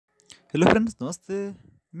hello friends नमस्ते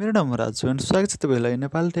मेरो नाम राजु एन्ड स्वागत छ तपाईँलाई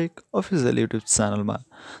नेपाल टेक अफिसियल युट्युब च्यानलमा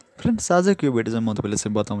फ्रेन्ड्स आजको यो भिडियो चाहिँ म तपाईँलाई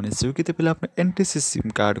चाहिँ बताउने छु कि तपाईँले आफ्नो एनटिसी सिम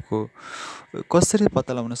कार्डको कसरी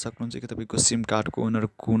पत्ता लगाउन सक्नुहुन्छ कि तपाईँको सिम कार्डको ओनर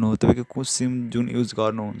कुन हो तपाईँको सिम जुन युज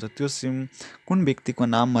गर्नुहुन्छ त्यो सिम कुन व्यक्तिको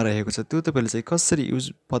नाममा रहेको छ त्यो तपाईँले चाहिँ कसरी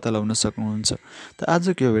पत्ता लगाउन सक्नुहुन्छ त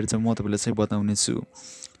आजको यो भिडियो चाहिँ म तपाईँलाई चाहिँ बताउने छु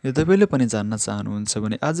यो तपाईँले पनि जान्न चाहनुहुन्छ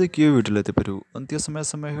भने आजको यो भिडियोलाई तपाईँहरू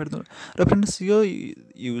अन्त्यसम्म हेर्नु र फ्रेन्ड्स यो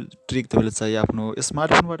ट्रिक तपाईँले चाहिँ आफ्नो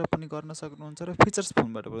स्मार्टफोनबाट पनि गर्न सक्नुहुन्छ र फिचर्स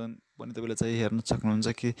फोनबाट पनि तपाईँले चाहिँ हेर्न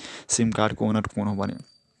सक्नुहुन्छ कि सिम कार्डको ओनर कुन हो भने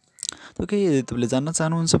त केही तपाईँले जान्न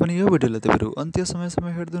चाहनुहुन्छ भने यो भिडियोलाई तपाईँहरू अन्त्यसम्म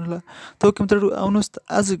हेरिदिनु होला त के मित्रहरू आउनुहोस् त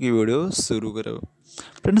आजको यो भिडियो सुरु गरौँ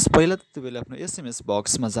फ्रेन्ड्स पहिला त तपाईँले आफ्नो एसएमएस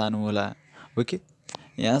बक्समा जानु होला ओके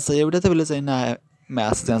यहाँ चाहिँ एउटा तपाईँले चाहिँ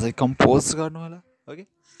म्यासेज यहाँ चाहिँ कम्पोज गर्नु होला ओके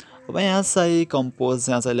अब यहाँ चाहिँ कम्पोज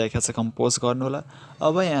यहाँ चाहिँ लेखेको छ कम्पोज गर्नु होला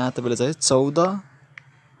अब यहाँ तपाईँले चाहिँ 14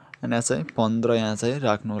 अनि यहाँ चाहिँ 15 यहाँ चाहिँ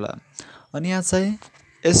राख्नु होला अनि यहाँ चाहिँ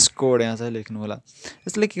एस कोड यहाँ चाहिँ लेख्नु होला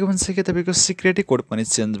यसले के भन्छ कि तपाईँको सिक्रेटी कोड पनि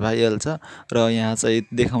चेन्ज भइहाल्छ र यहाँ चाहिँ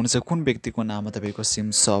देखाउनेछ कुन व्यक्तिको नाममा तपाईँको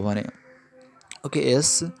सिम छ भने ओके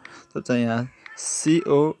एस त चाहिँ यहाँ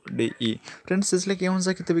CODE फ्रेन्ड्स यसले के हुन्छ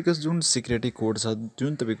कि तपाईँको जुन सिक्रेटी कोड छ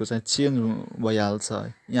जुन तपाईँको चाहिँ चेन्ज भइहाल्छ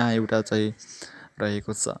यहाँ एउटा चाहिँ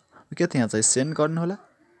रहेको छ ओके त्यहाँ चाहिँ सेन्ड गर्नु होला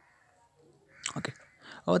ओके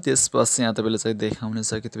अब त्यसपछि यहाँ तपाईँले चाहिँ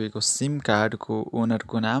देखाउनेछ कि तपाईँको सिम कार्डको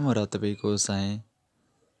ओनरको नाम र तपाईँको चाहिँ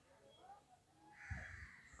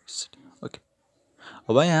ओके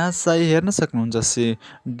अब यहाँ चाहिँ हेर्न सक्नुहुन्छ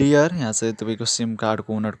डियर यहाँ चाहिँ तपाईँको सिम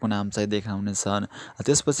कार्डको ओनरको नाम चाहिँ देखाउनेछ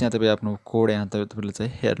त्यसपछि यहाँ तपाईँ आफ्नो कोड यहाँ तपाईँले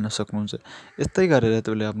चाहिँ हेर्न सक्नुहुन्छ यस्तै गरेर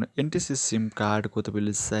तपाईँले आफ्नो एनटिसी सिम कार्डको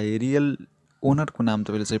तपाईँले चाहिँ रियल ओनरको नाम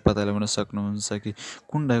तपाईँले चाहिँ पत्ता लगाउन सक्नुहुन्छ कि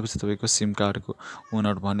कुन रहेको छ तपाईँको सिम कार्डको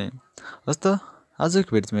ओनर भने जस्तो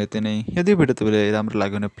आजको भिडियोमा यति नै यदि भिडियो तपाईँलाई राम्रो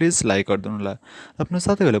लाग्यो भने प्लिज लाइक गरिदिनु होला आफ्नो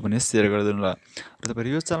साथीहरूलाई पनि सेयर गरिदिनु होला र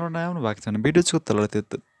तपाईँहरू यो च्यानलमा नयाँ आउनु भएको छ भने भिडियोको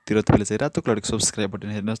तलतिर तपाईँले चाहिँ रातो कलरको सब्सक्राइब बटन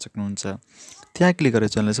हेर्न सक्नुहुन्छ त्यहाँ क्लिक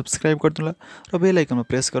गरेर च्यानललाई सब्सक्राइब गरिदिनु होला र बेल आइकनमा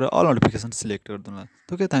प्रेस गरेर अल नोटिफिकेसन सिलेक्ट गरिदिनु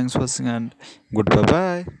होला okay thanks for watching and good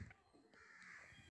by